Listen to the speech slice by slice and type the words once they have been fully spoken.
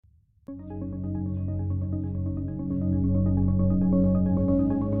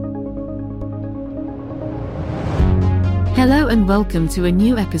Hello and welcome to a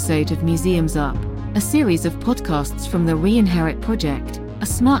new episode of Museums Up, a series of podcasts from the Re-Inherit Project, a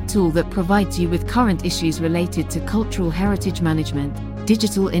smart tool that provides you with current issues related to cultural heritage management,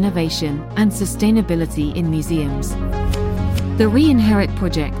 digital innovation, and sustainability in museums. The Re-Inherit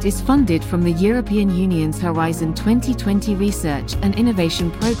Project is funded from the European Union's Horizon 2020 Research and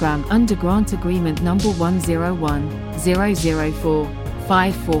Innovation Programme under Grant Agreement number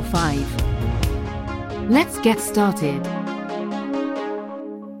 101-004-545. Let's get started.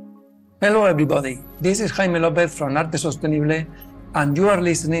 Hello everybody, this is Jaime Lopez from Arte Sostenible, and you are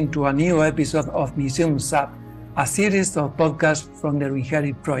listening to a new episode of Museums Up, a series of podcasts from the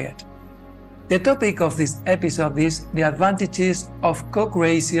Re-Inherit Project. The topic of this episode is the advantages of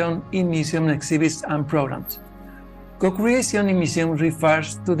co-creation in museum exhibits and programs. Co-creation in museums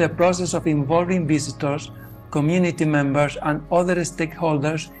refers to the process of involving visitors, community members, and other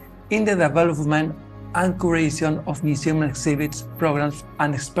stakeholders in the development and curation of museum exhibits, programs,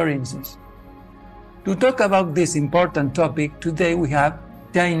 and experiences. To talk about this important topic, today we have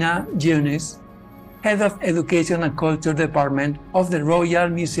Jaina Younes, Head of Education and Culture Department of the Royal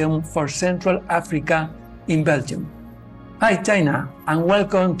Museum for Central Africa in Belgium. Hi Jaina, and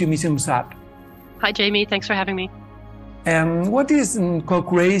welcome to Museums Up. Hi Jamie, thanks for having me. What is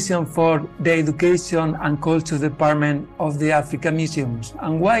co-creation for the Education and Culture Department of the Africa Museums,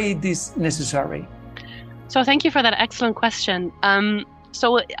 and why it is necessary? So thank you for that excellent question.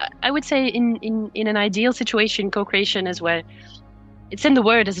 So I would say in an ideal situation, co-creation is where it's in the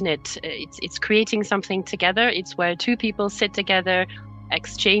word, isn't it? It's creating something together. It's where two people sit together,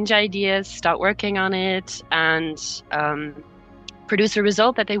 exchange ideas, start working on it, and produce a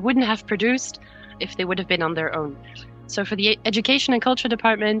result that they wouldn't have produced if they would have been on their own. So for the Education and Culture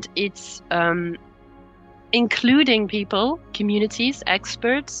Department, it's including people, communities,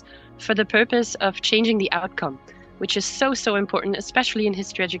 experts, for the purpose of changing the outcome, which is so important, especially in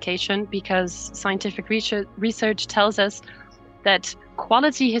history education, because scientific research tells us that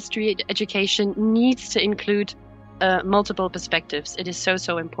quality history education needs to include multiple perspectives. It is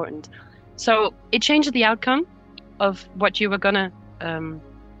so important. So it changes the outcome of what you were going to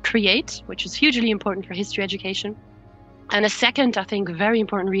create, which is hugely important for history education. And a second, I think, very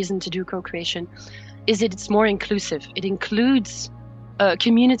important reason to do co-creation is that it's more inclusive. It includes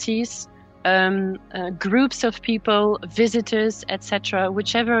communities, groups of people, visitors, etc.,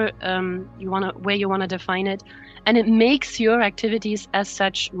 whichever way you want to define it, and it makes your activities as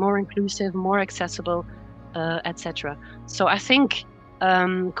such more inclusive, more accessible, etc. So I think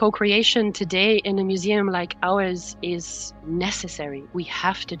co-creation today in a museum like ours is necessary. We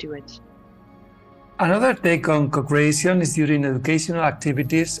have to do it. Another take on co-creation is during educational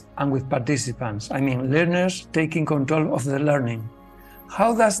activities and with participants, learners taking control of the learning.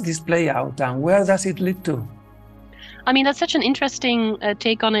 How does this play out and where does it lead to? That's such an interesting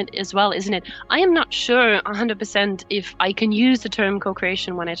take on it as well, isn't it? I am not sure 100% if I can use the term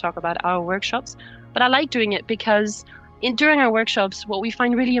co-creation when I talk about our workshops, but I like doing it because during our workshops, what we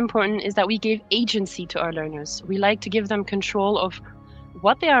find really important is that we give agency to our learners. We like to give them control of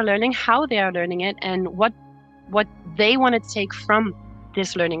what they are learning, how they are learning it, and what they want to take from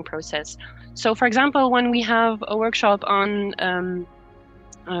this learning process. So, for example, when we have a workshop on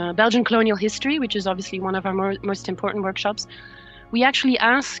Belgian colonial history, which is obviously one of our most important workshops, we actually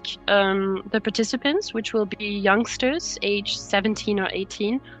ask the participants, which will be youngsters aged 17 or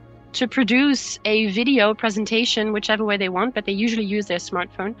 18, to produce a video presentation whichever way they want, but they usually use their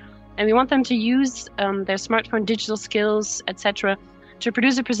smartphone. And we want them to use their smartphone digital skills, etc., to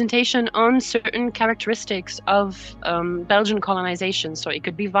produce a presentation on certain characteristics of Belgian colonization. So it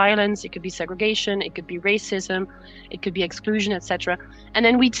could be violence, it could be segregation, it could be racism, it could be exclusion, etc. And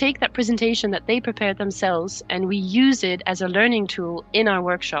then we take that presentation that they prepared themselves and we use it as a learning tool in our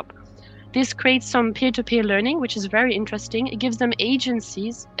workshop. This creates some peer-to-peer learning, which is very interesting. It gives them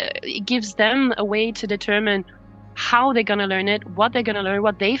agencies. It gives them a way to determine how they're going to learn it, what they're going to learn,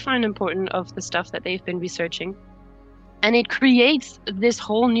 what they find important of the stuff that they've been researching. And it creates this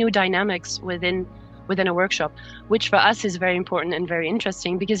whole new dynamics within a workshop, which for us is very important and very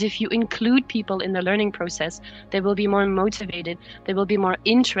interesting, because if you include people in the learning process, they will be more motivated, they will be more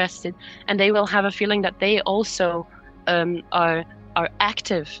interested, and they will have a feeling that they also are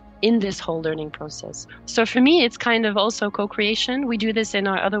active in this whole learning process. So for me, it's kind of also co-creation. We do this in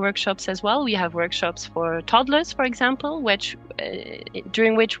our other workshops as well. We have workshops for toddlers, for example,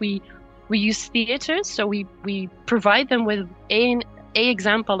 during which we use theater. So we provide them with a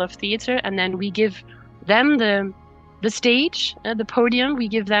example of theater, and then we give them the stage, the podium. We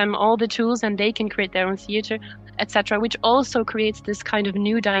give them all the tools and they can create their own theater, etc., which also creates this kind of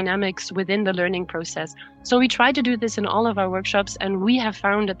new dynamics within the learning process. So we try to do this in all of our workshops, and we have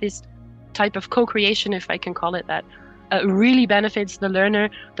found that this type of co-creation, if I can call it that, really benefits the learner,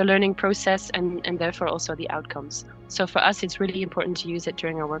 the learning process, and therefore also the outcomes. So for us, it's really important to use it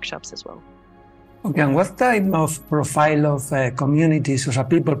during our workshops as well. Okay, and what type of profile of communities or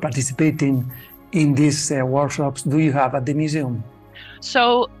people participating in these workshops do you have at the museum?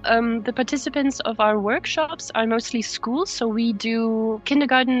 So the participants of our workshops are mostly schools. So we do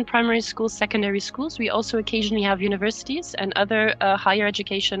kindergarten, primary schools, secondary schools. We also occasionally have universities and other higher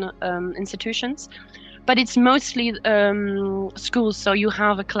education institutions. But it's mostly schools. So you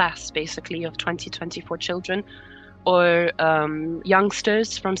have a class basically of 20, 24 children or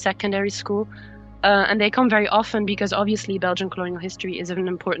youngsters from secondary school. And they come very often because obviously Belgian colonial history is an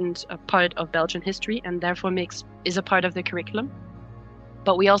important part of Belgian history and therefore is a part of the curriculum.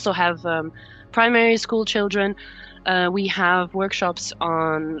 But we also have primary school children. We have workshops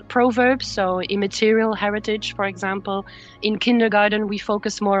on proverbs, so immaterial heritage, for example. In kindergarten, we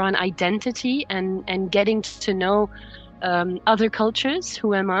focus more on identity and getting to know other cultures.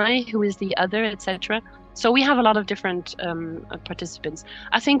 Who am I? Who is the other, etc. So we have a lot of different participants.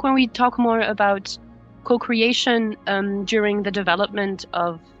 I think when we talk more about co-creation during the development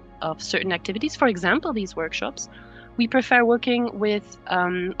of certain activities, for example, these workshops, we prefer working with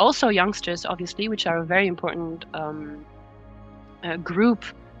also youngsters, obviously, which are a very important group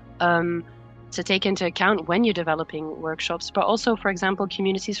to take into account when you're developing workshops, but also, for example,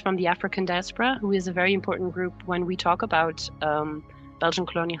 communities from the African diaspora, who is a very important group when we talk about Belgian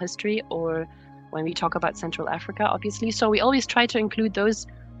colonial history or when we talk about Central Africa, obviously. So we always try to include those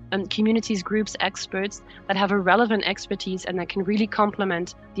communities, groups, experts that have a relevant expertise and that can really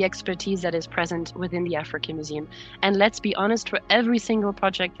complement the expertise that is present within the African Museum. And let's be honest, for every single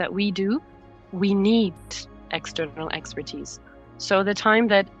project that we do, we need external expertise. So the time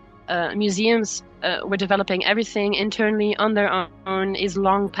that museums were developing everything internally on their own is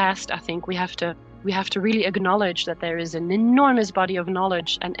long past. I think we have to really acknowledge that there is an enormous body of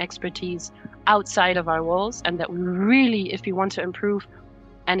knowledge and expertise outside of our walls, and that we really, if we want to improve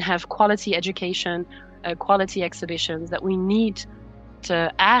and have quality education, quality exhibitions, that we need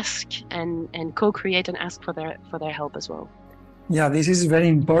to ask and co-create and ask for their help as well. Yeah, this is very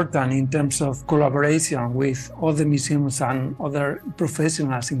important in terms of collaboration with other museums and other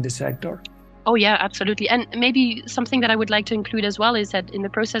professionals in the sector. Oh yeah, absolutely. And maybe something that I would like to include as well is that in the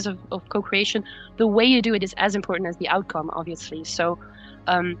process of co-creation, the way you do it is as important as the outcome, obviously. So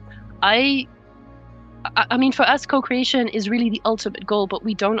I mean, for us, co-creation is really the ultimate goal, but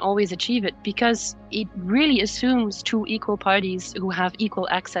we don't always achieve it because it really assumes two equal parties who have equal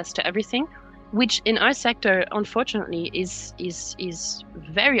access to everything, which in our sector, unfortunately, is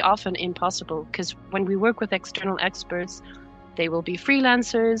very often impossible. Because when we work with external experts, they will be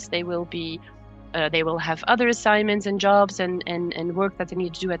freelancers, they will have other assignments and jobs and work that they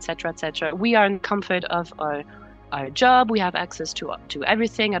need to do, etc., etc. We are in comfort of our job. We have access to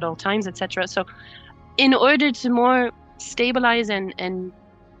everything at all times, etc. So in order to more stabilize and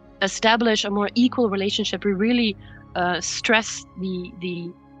establish a more equal relationship, we really stress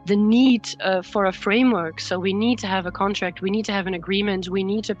the need for a framework. So we need to have a contract, we need to have an agreement, we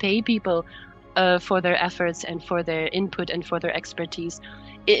need to pay people for their efforts and for their input and for their expertise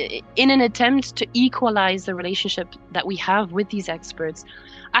in an attempt to equalize the relationship that we have with these experts.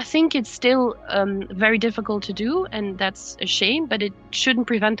 I think it's still very difficult to do, and that's a shame, but it shouldn't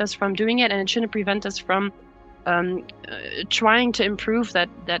prevent us from doing it, and it shouldn't prevent us from trying to improve that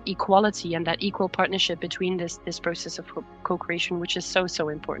equality and that equal partnership between this process of co-creation, which is so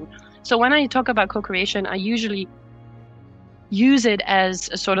important. So when I talk about co-creation, I usually use it as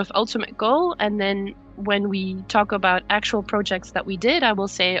a sort of ultimate goal, and then when we talk about actual projects that we did, I will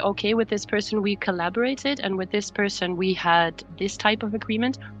say, okay, with this person we collaborated, and with this person we had this type of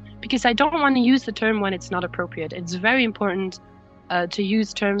agreement, because I don't want to use the term when it's not appropriate. It's very important to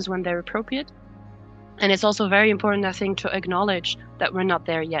use terms when they're appropriate. And it's also very important, I think, to acknowledge that we're not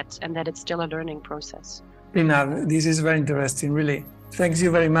there yet and that it's still a learning process. Lina, this is very interesting, really. Thanks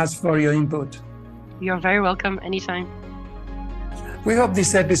you very much for your input. You're very welcome, anytime. We hope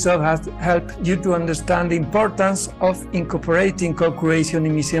this episode has helped you to understand the importance of incorporating co-creation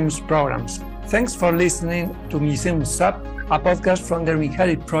in museums programs. Thanks for listening to Museums Up, a podcast from the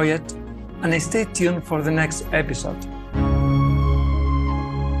Reinherit Project, and stay tuned for the next episode.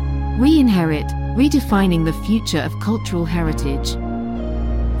 Reinherit, redefining the future of cultural heritage.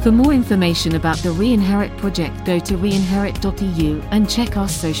 For more information about the Reinherit project, go to reinherit.eu and check our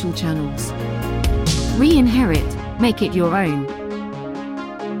social channels. Reinherit, Make it your own.